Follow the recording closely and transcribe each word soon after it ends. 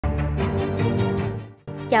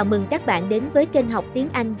Chào mừng các bạn đến với kênh học tiếng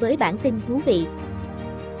Anh với bản tin thú vị.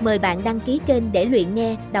 Mời bạn đăng ký kênh để luyện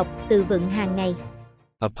nghe, đọc từ vựng hàng ngày.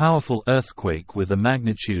 A powerful earthquake with a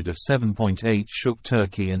magnitude of 7.8 shook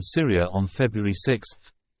Turkey and Syria on February 6,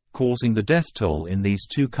 causing the death toll in these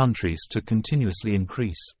two countries to continuously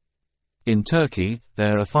increase. In Turkey,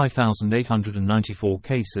 there are 5,894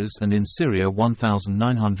 cases and in Syria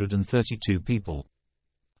 1,932 people.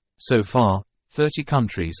 So far, 30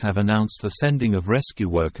 countries have announced the sending of rescue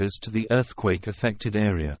workers to the earthquake-affected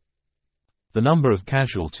area. The number of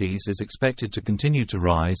casualties is expected to continue to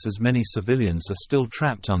rise as many civilians are still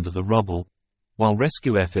trapped under the rubble, while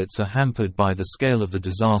rescue efforts are hampered by the scale of the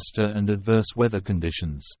disaster and adverse weather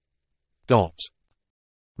conditions.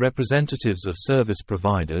 Representatives of service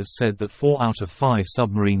providers said that 4 out of 5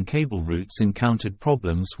 submarine cable routes encountered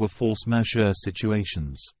problems were force majeure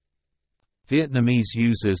situations. Vietnamese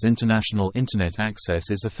users' international internet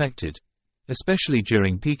access is affected, especially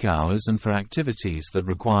during peak hours and for activities that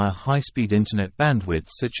require high-speed internet bandwidth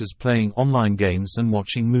such as playing online games and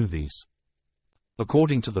watching movies.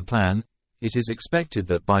 According to the plan, it is expected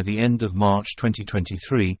that by the end of March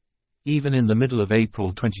 2023, even in the middle of April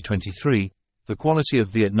 2023, the quality of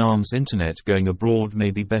Vietnam's internet going abroad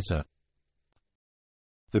may be better.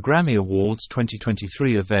 The Grammy Awards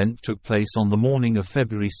 2023 event took place on the morning of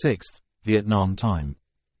February 6, Vietnam time.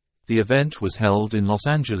 The event was held in Los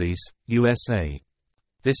Angeles, USA.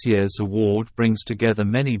 This year's award brings together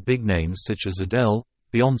many big names such as Adele,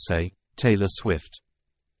 Beyoncé, Taylor Swift.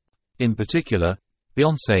 In particular,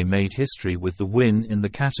 Beyoncé made history with the win in the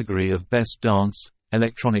category of Best Dance,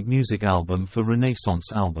 Electronic Music Album for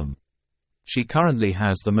Renaissance Album. She currently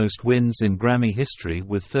has the most wins in Grammy history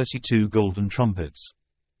with 32 Golden Trumpets.